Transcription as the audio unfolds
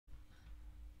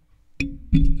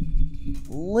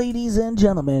Ladies and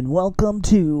gentlemen, welcome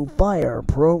to Fire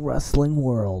Pro Wrestling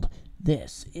World.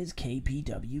 This is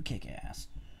KPW Kickass.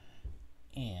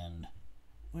 And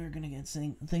we're going to get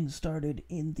things started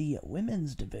in the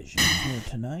women's division here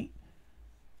tonight.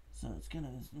 So it's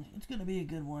gonna be a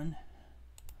good one.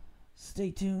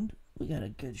 Stay tuned. We got a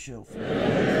good show for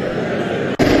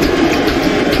you.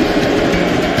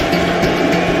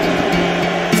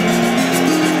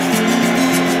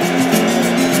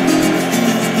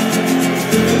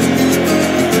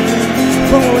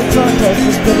 Following contest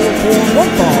is scheduled for one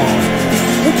fall.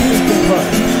 The Houston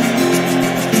Crush.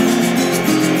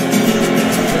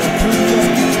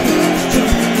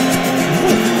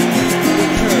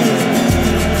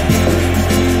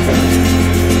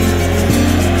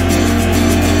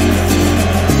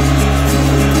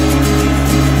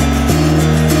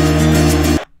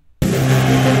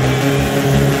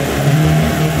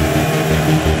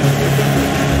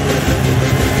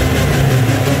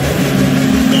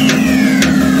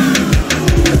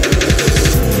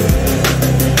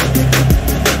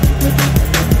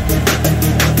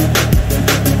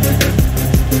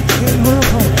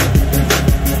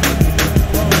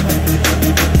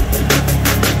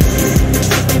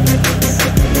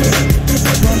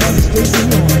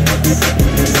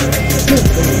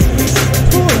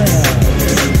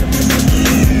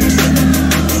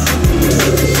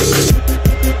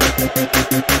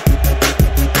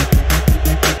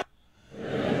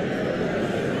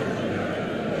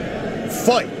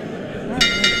 Fight!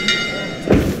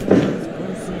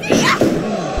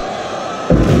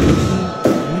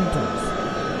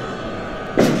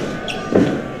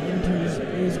 Winters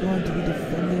is going to be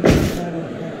defending the title.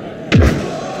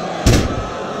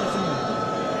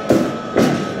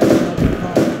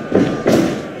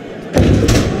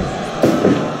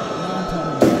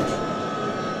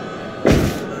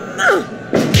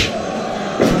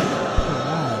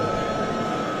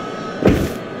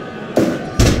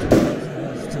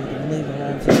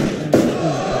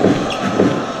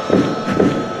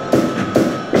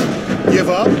 Give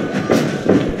up?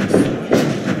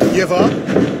 Give up?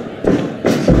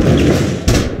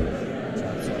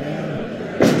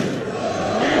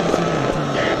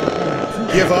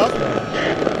 Give up?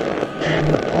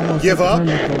 Give up?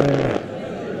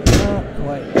 Not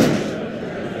quite.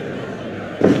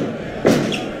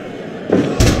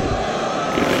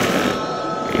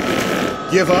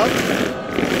 Give up?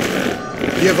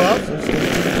 Give up?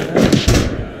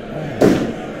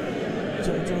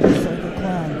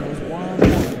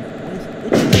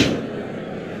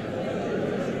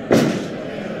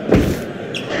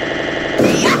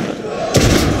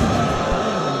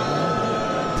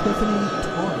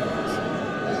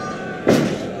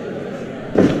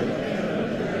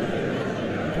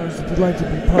 If you'd like to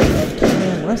be part of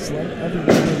KPW Wrestling every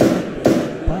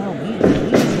Monday, by all means,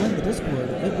 please join the Discord.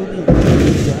 It will be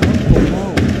linked down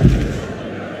below.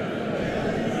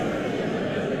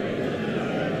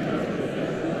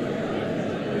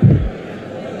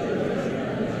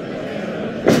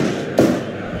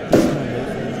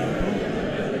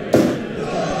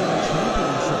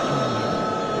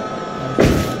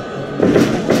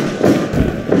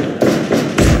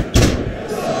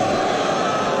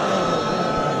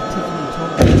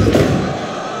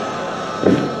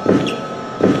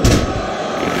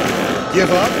 Give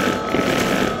up?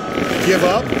 Give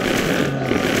up?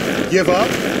 Give up?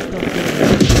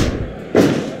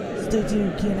 Stay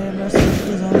tuned, KPW Wrestling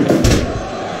is on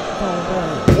followed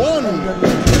by One.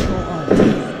 on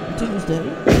Tuesday,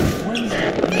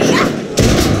 Wednesday,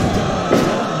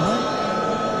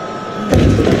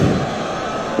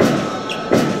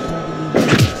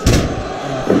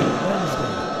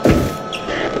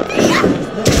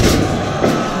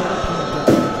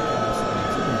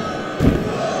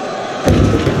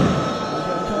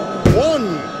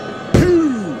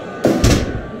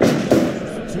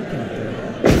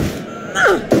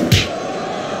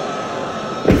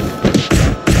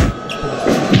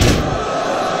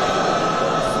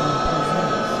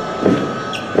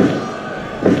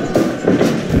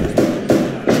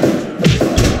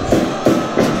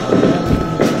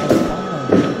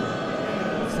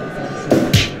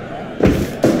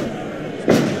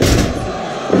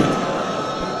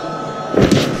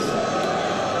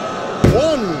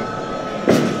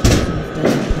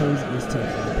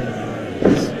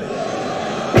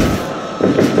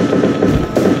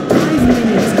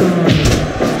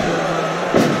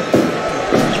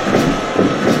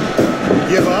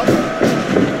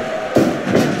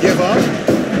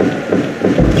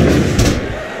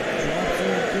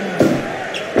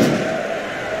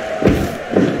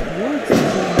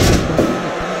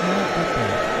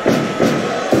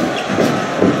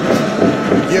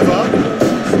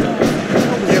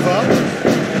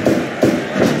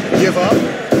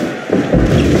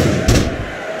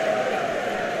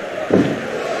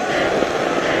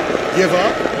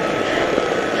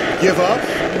 give up?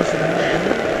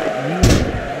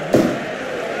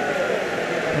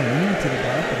 Knee to the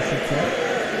back, I should say.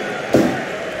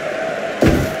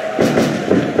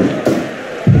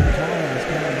 Torres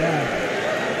coming back.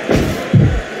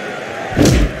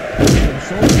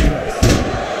 Shoulder press.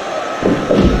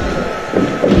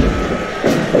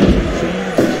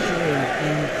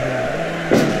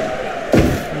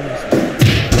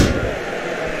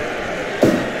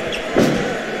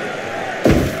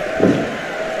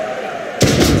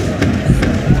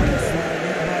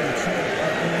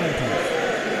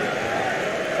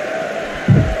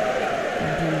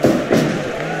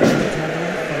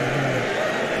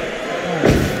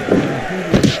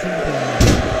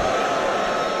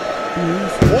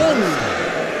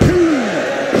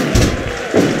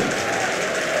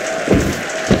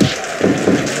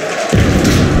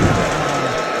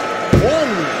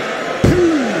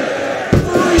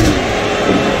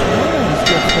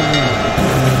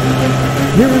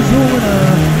 Here is your winner,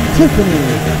 Tiffany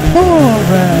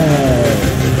Torres.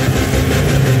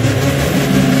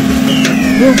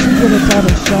 Will she get a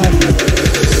title shot?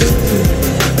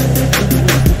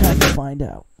 We have to find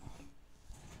out.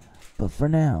 But for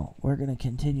now, we're going to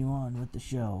continue on with the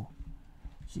show.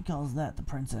 She calls that the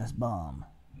Princess Bomb.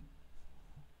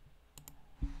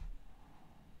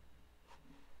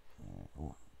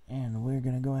 And we're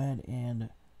going to go ahead and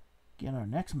get our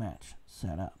next match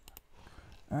set up.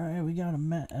 Alright, we got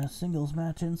a singles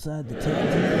match inside the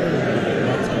tag team.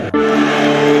 Let's go.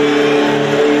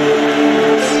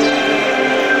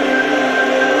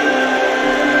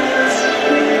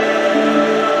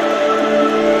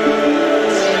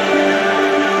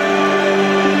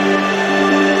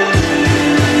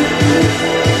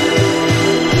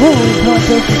 Following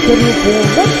contest is scheduled for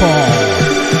one fall.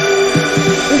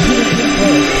 Introducing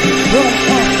first,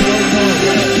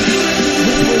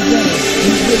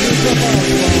 from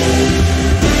Oslo, Norway.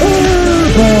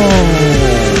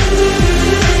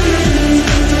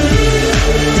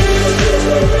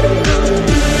 Representing the Wizards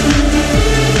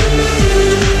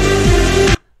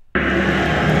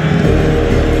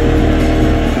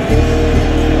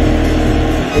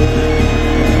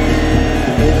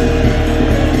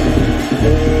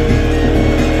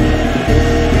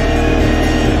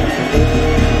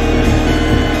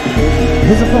of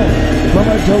his opponent from a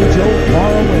dojo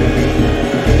far away.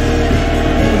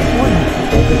 He is one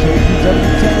half of the KPW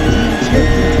Tag Team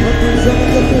Champions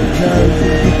representing the New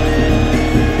Jersey,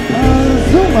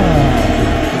 Azuma.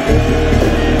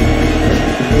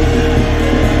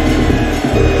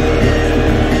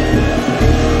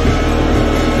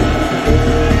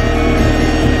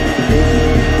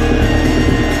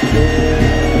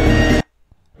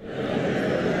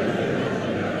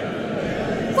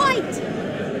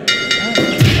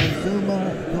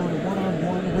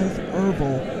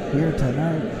 Here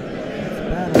tonight, it's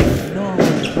Battle of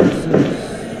Norway versus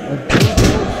a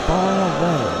dojo far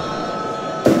away.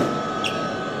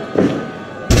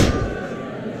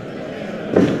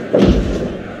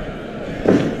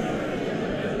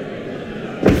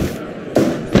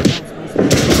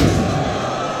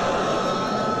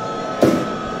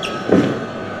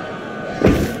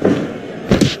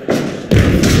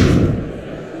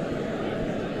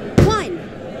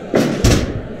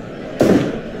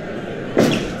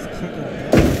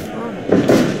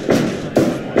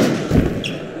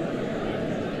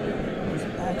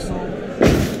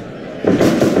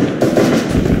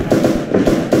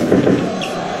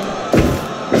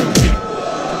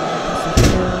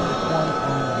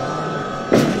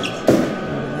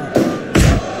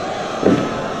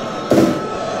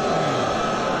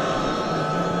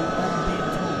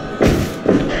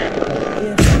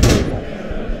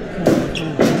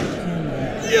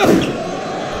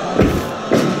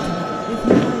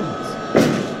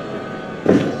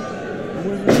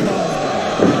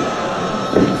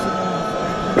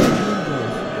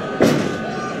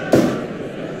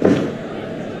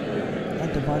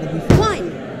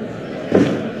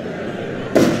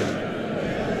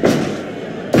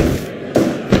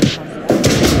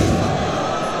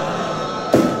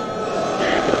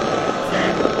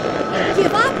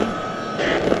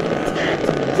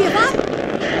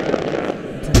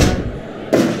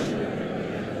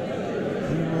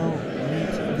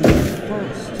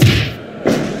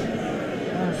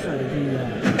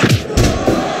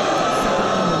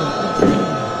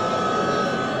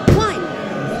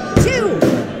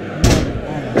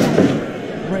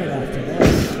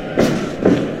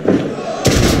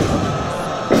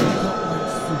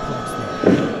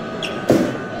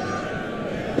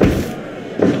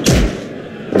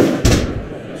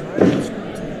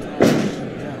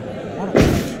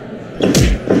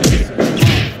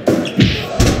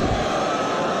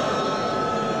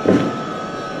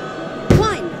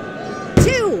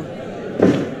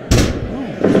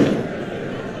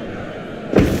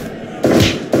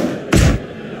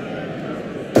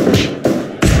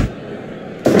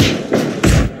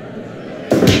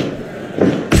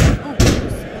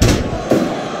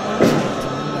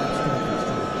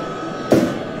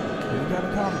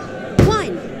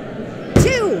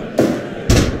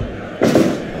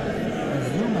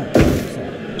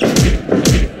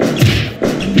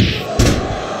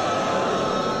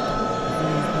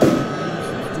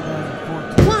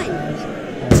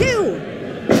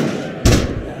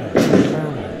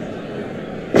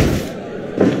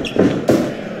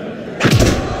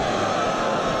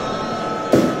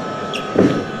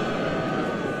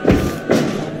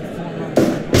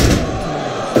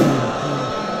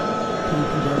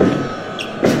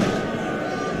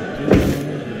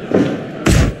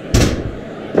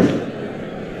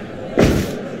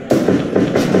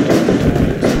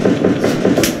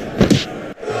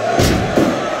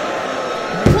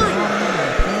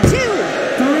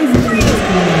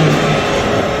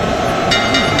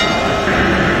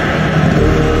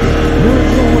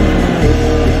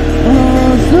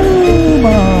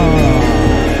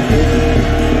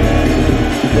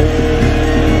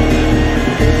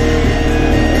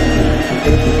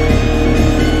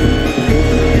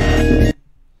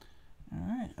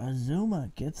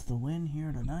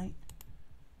 the night.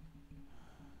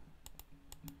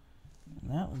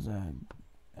 And that was an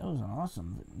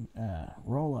awesome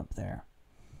roll up there.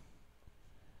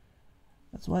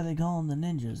 That's why they call them the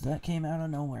ninjas. That came out of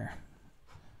nowhere.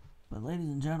 But ladies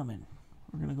and gentlemen,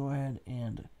 we're going to go ahead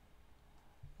and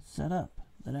set up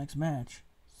the next match.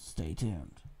 Stay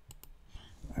tuned.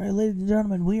 Alright, ladies and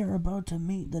gentlemen, we are about to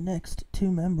meet the next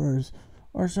two members,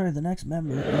 or sorry, the next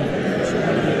member of each of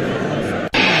the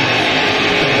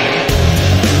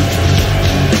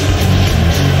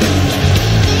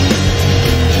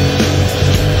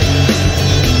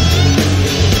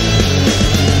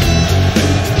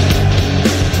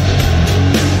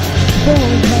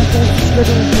following contest is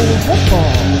scheduled for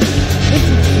football. This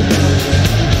is from Mexico.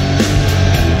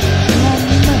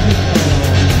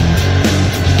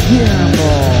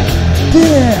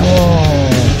 Guillermo.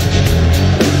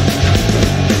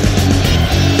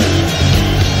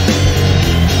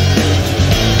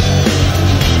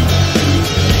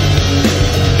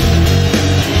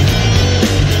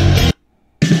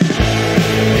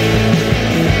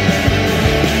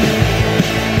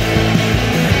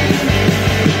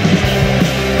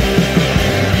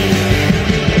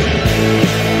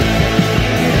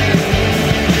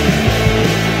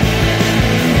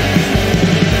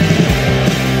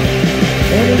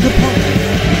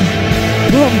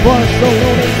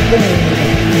 Barcelona, Spain,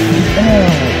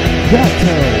 El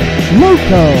Gato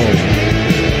Loco.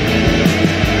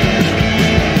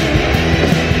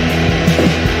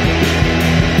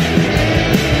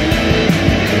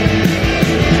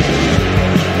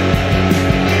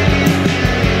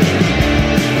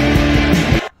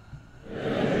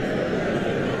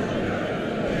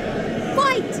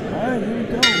 Fight! Alright, here we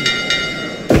go.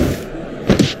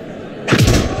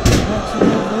 Mexico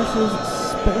versus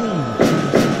Spain.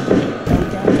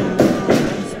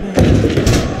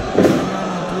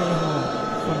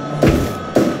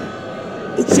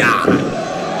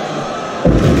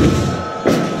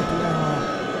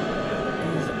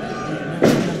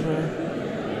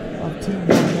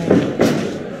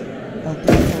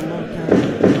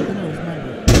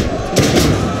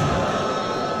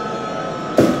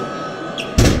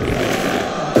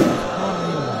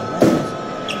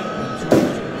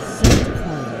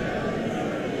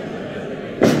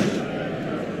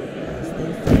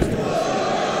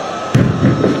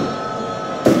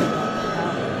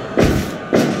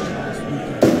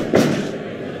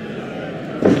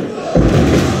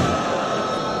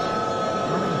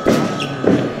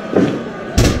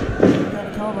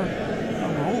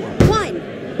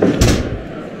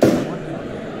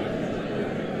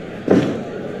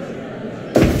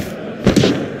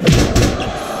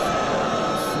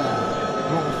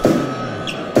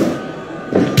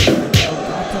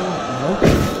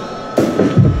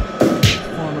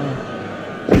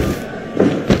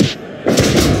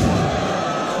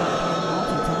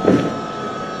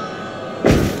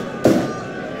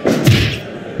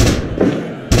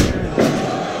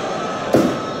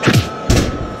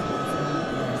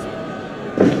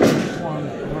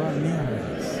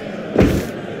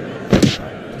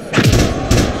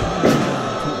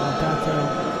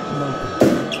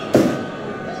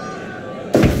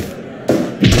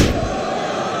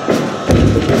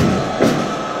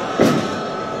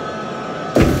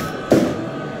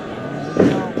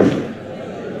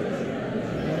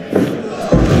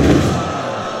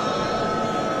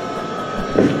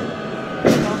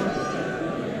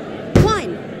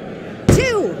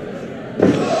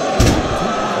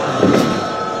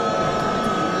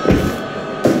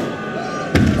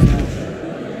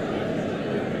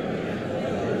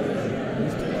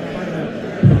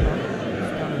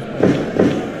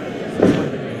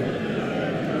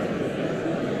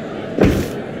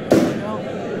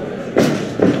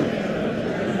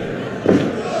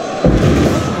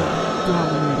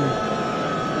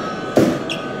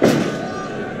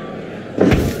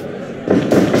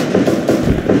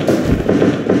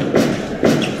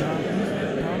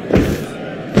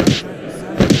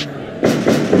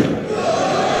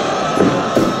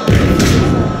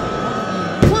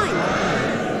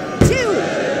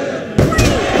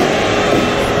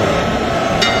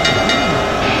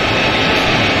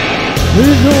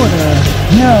 We're gonna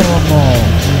have them all.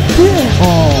 Get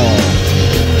all.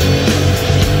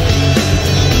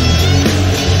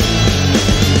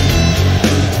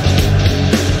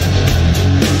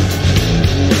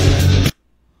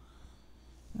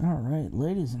 Alright,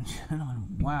 ladies and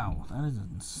gentlemen, wow, that is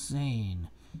insane.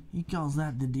 He calls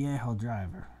that the Diego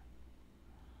driver.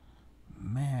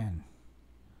 Man.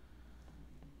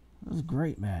 That was a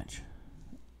great match.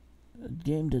 The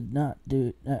game did not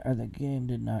give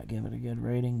it a good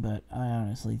rating, but I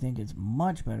honestly think it's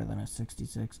much better than a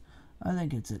 66. I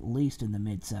think it's at least in the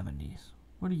mid-70s.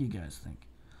 What do you guys think?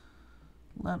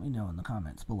 Let me know in the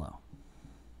comments below.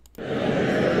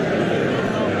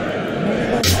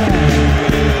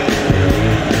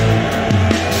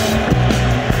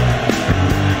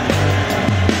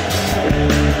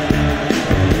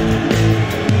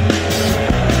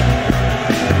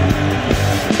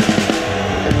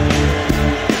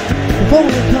 The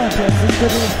following contest is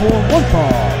scheduled for one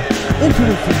fall.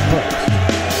 Introducing first,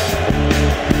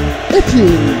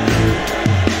 Itchy.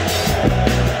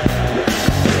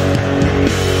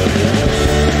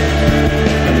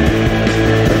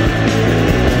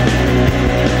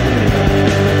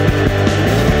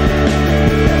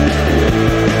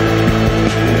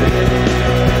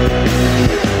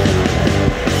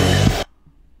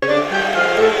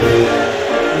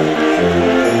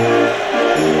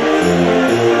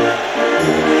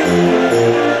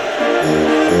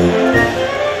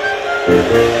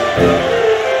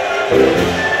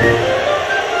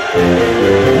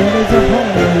 And his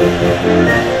opponent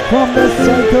from the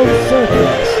Psycho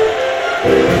Circus,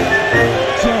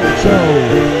 Jojo,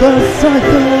 the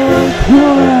Psycho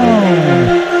Clown.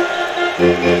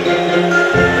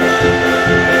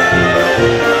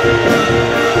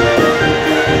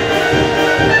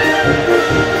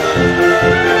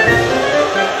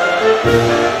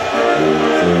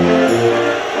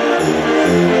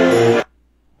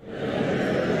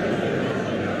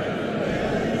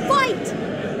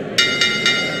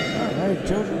 Alright,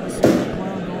 Jojo the Psycho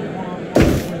Clown going one-on-one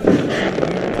with the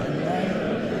here tonight.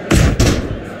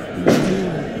 These two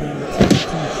have been tag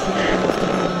team champions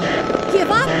together.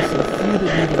 Give up! Also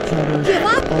feuded with each other Give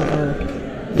up! over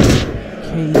the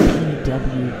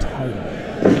KPW title.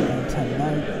 And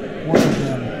tonight, one of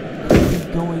them could be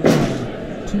going on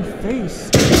to face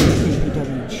the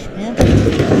KPW champion.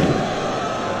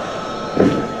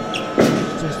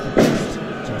 Just the best,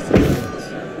 just the best.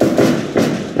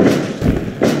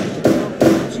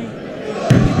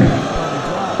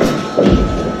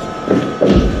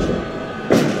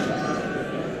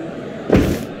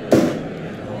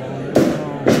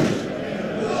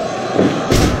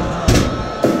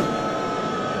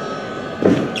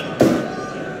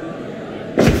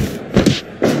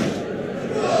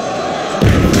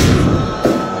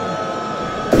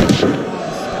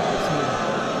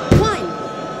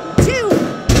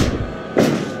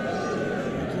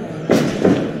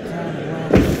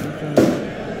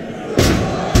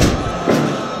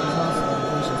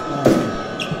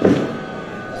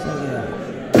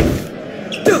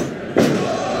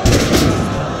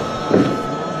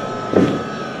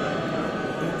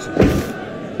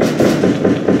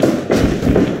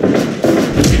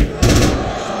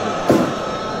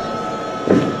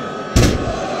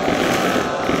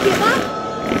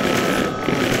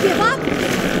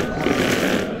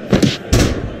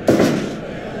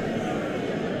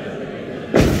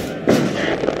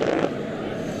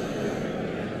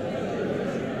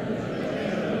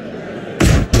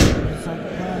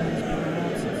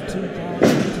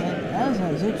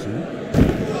 Itchy.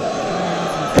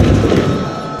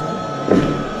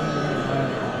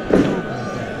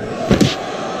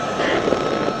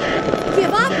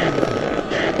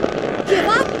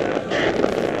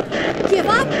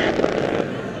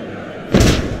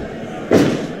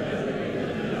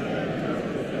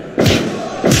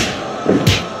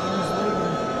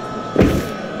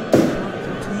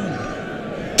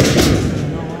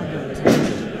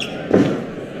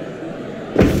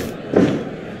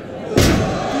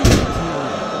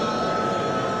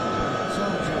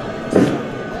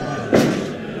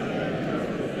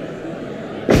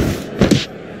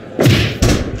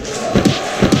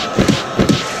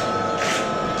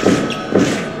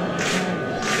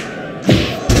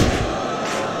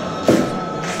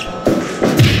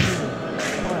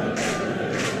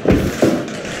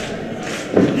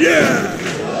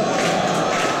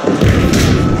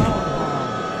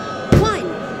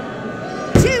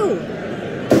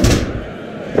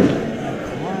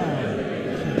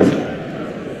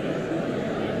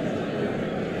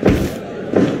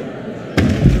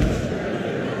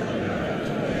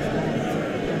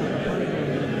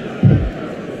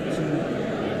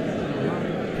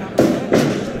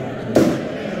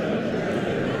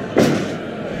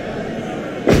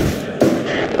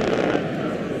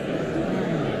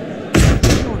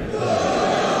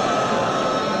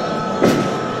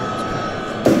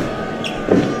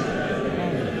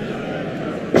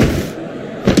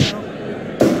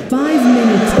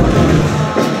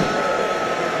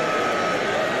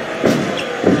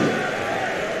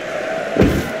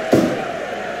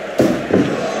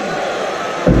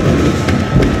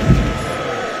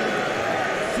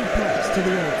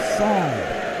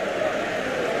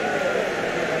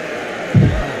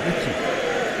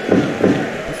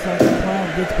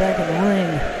 gets back in the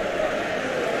ring.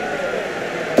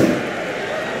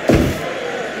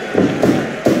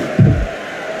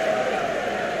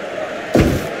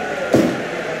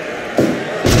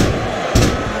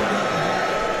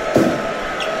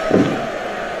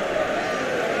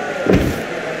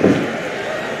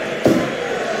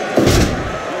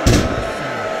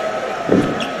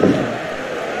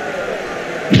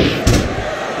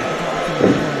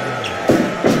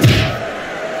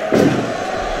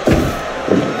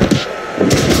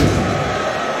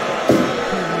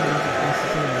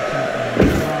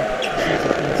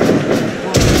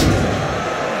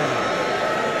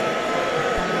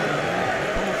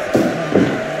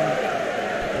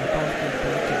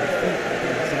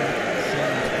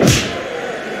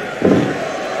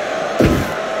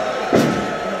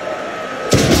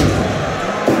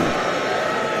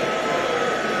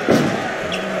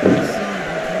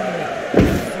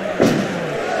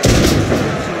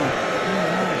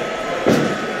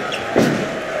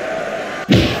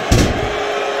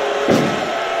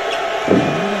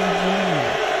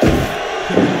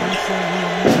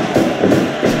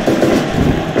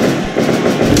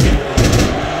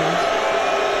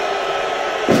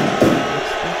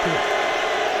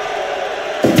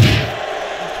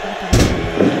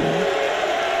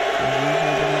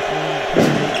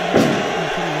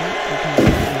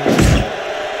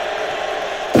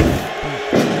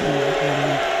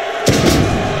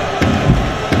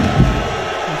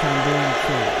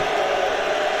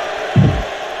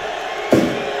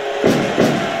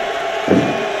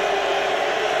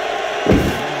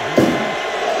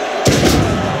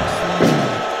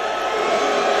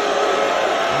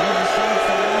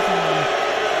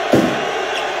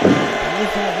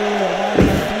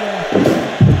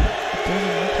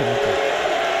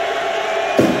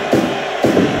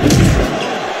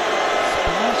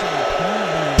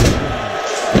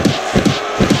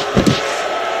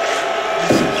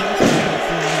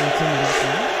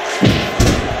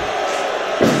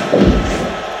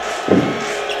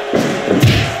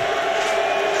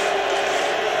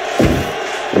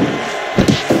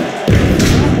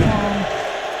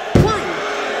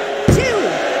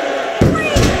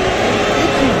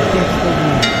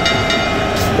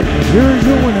 Here's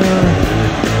your winner,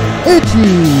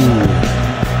 Itchy!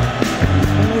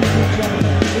 Ladies and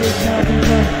gentlemen, it is now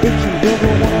confirmed Itchy will go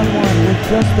one-on-one with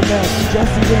just the best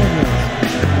Jesse Daniels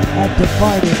at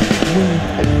Divided We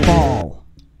Fall.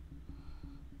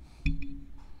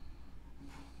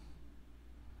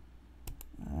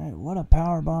 Alright, what a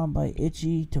powerbomb by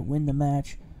Itchy to win the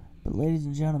match. But ladies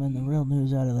and gentlemen, the real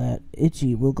news out of that,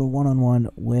 Itchy will go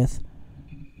one-on-one with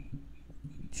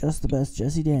just the best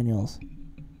Jesse Daniels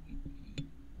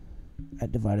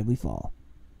at Divided We Fall.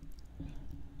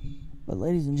 But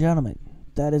ladies and gentlemen,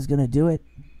 that is going to do it.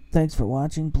 Thanks for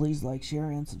watching. Please like,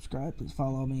 share, and subscribe. Please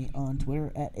follow me on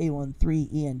Twitter at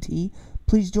A13ENT.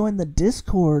 Please join the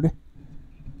Discord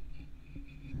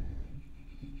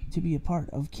to be a part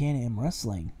of Can-Am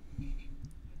Wrestling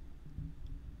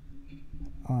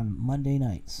on Monday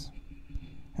nights.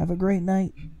 Have a great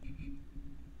night.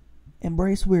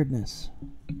 Embrace weirdness.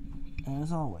 And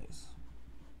as always,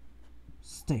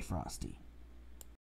 stay frosty.